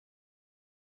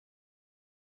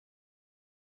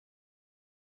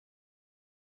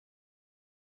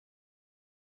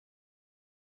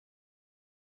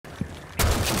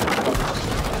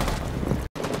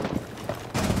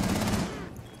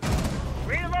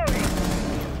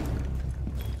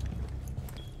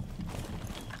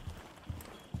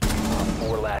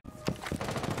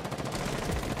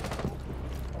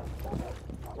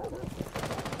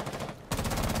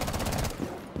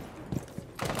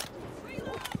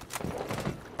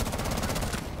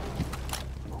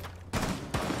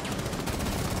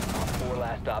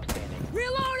last stop standing.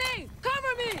 Reloading!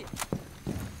 Cover me!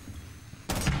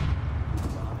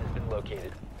 Bomb has been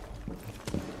located.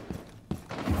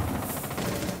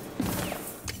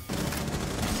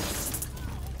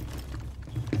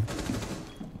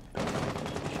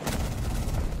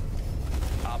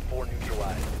 Op 4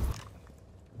 neutralized.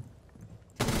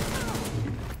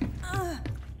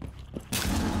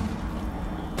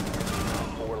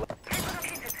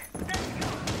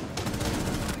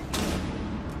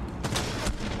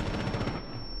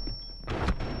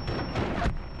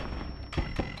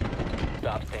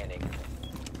 Stop standing.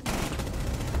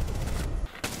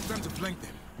 Time to flank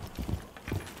them.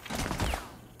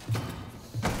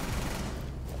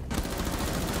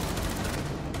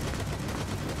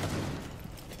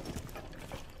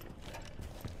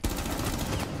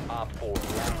 Op 4,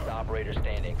 last operator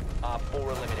standing. Op 4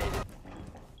 eliminated.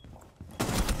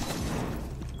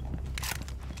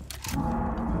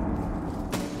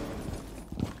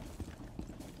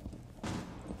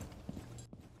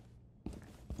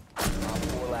 Op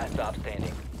 4, last stop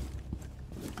standing.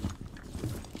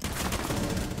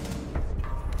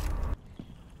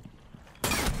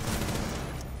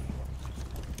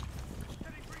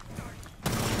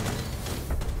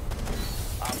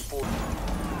 Op 4.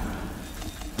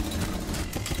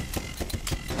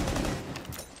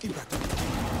 Impact.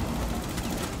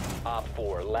 Op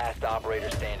 4, last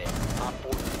operator standing. Op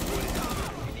 4 destroyed a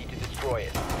diffuser. You need to destroy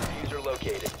it. Diffuser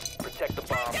located. Protect the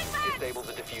bomb. Disable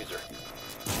the diffuser.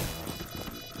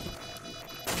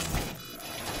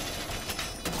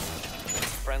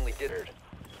 Friendly dittered.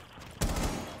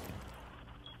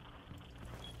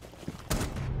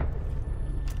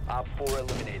 Op 4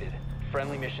 eliminated.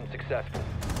 Friendly mission successful.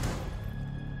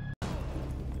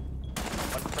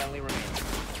 One friendly remaining.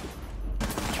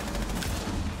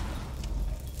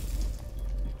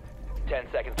 10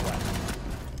 seconds left.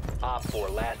 Op 4,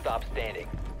 last stop standing.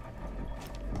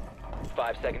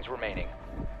 5 seconds remaining.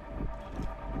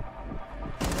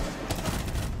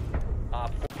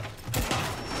 Op 4.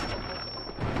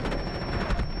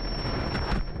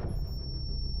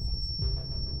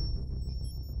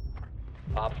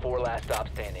 Op 4, last stop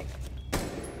standing.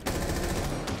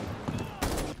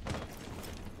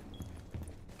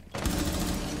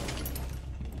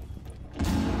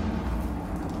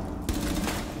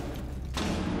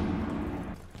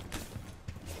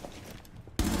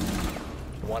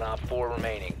 One Op 4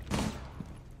 remaining.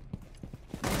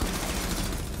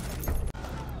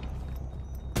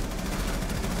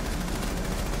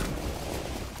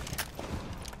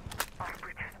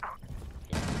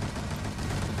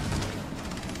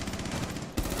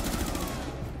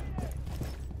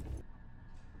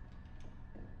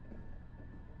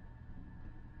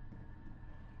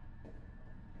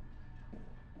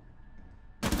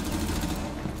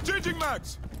 Changing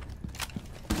mags.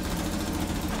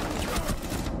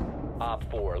 Op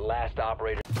 4, last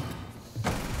operator.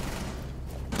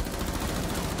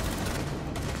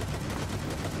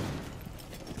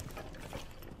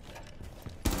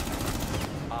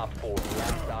 Op 4,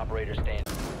 last operator standing.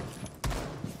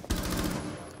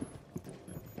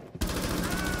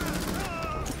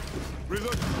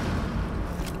 Reload.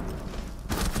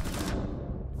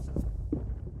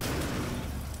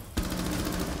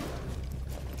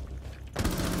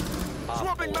 Op 4,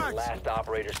 Swapping mags. last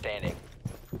operator standing.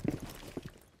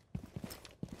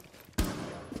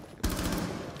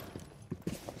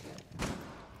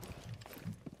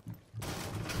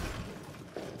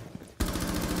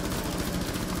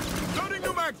 Loading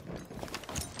new mags.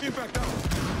 Impact out.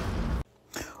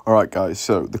 Alright guys,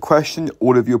 so the question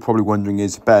all of you are probably wondering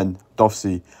is, Ben,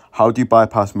 Dofsy, how do you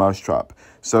bypass Mousetrap?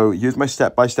 So here's my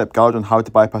step-by-step guide on how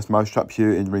to bypass Mousetrap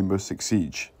here in Rainbow Six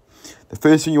Siege. The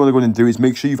first thing you want to go and do is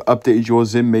make sure you've updated your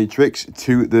Zim Matrix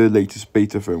to the latest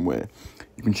beta firmware.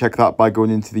 You can check that by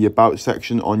going into the About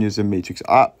section on your Zim Matrix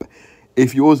app.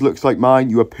 If yours looks like mine,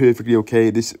 you are perfectly okay.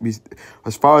 This,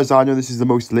 as far as I know, this is the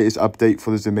most latest update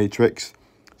for the Zim Matrix.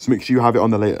 So make sure you have it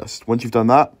on the latest. Once you've done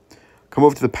that, come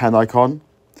over to the pen icon.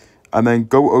 And then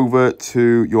go over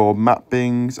to your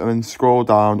mappings and then scroll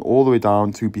down all the way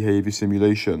down to behavior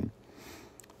simulation.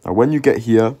 Now, when you get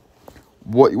here,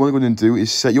 what you want to go and do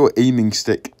is set your aiming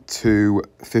stick to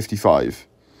 55.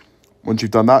 Once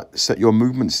you've done that, set your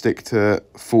movement stick to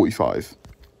 45.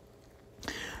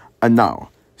 And now,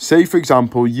 say for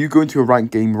example, you go into a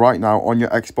ranked game right now on your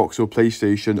Xbox or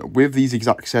PlayStation with these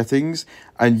exact settings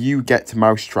and you get to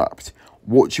Mousetrapped.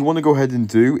 What you want to go ahead and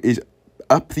do is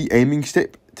up the aiming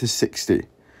stick to 60.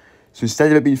 So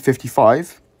instead of it being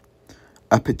 55,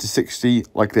 up it to 60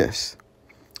 like this.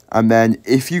 And then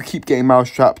if you keep getting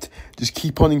Mousetrapped, just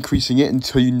keep on increasing it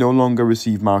until you no longer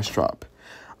receive Mousetrap.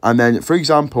 And then, for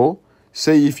example,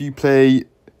 say if you play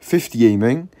 50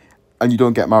 aiming and you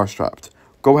don't get mousetrapped,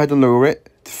 go ahead and lower it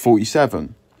to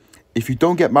 47. If you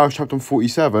don't get mousetrapped on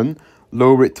 47,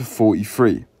 lower it to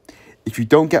 43. If you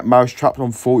don't get mousetrapped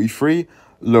on 43,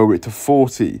 lower it to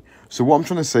 40. So what I'm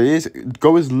trying to say is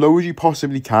go as low as you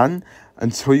possibly can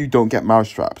until you don't get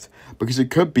mousetrapped. Because it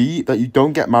could be that you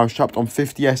don't get mousetrapped on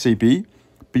 50 SAB,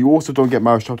 but you also don't get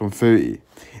mousetrapped on 30.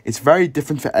 It's very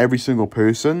different for every single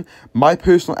person. My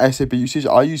personal SAB usage,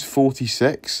 I use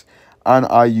 46 and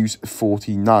I use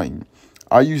 49.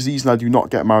 I use these and I do not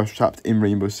get mousetrapped in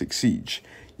Rainbow Six Siege.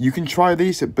 You can try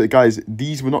these, but guys,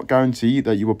 these will not guarantee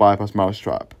that you will bypass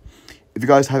mousetrap. If you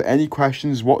guys have any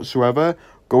questions whatsoever,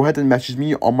 go ahead and message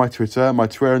me on my Twitter. My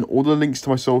Twitter and all the links to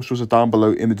my socials are down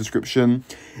below in the description.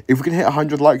 If we can hit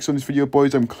 100 likes on this video,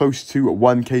 boys, I'm close to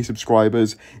 1k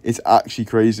subscribers. It's actually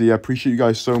crazy. I appreciate you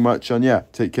guys so much, and yeah,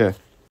 take care.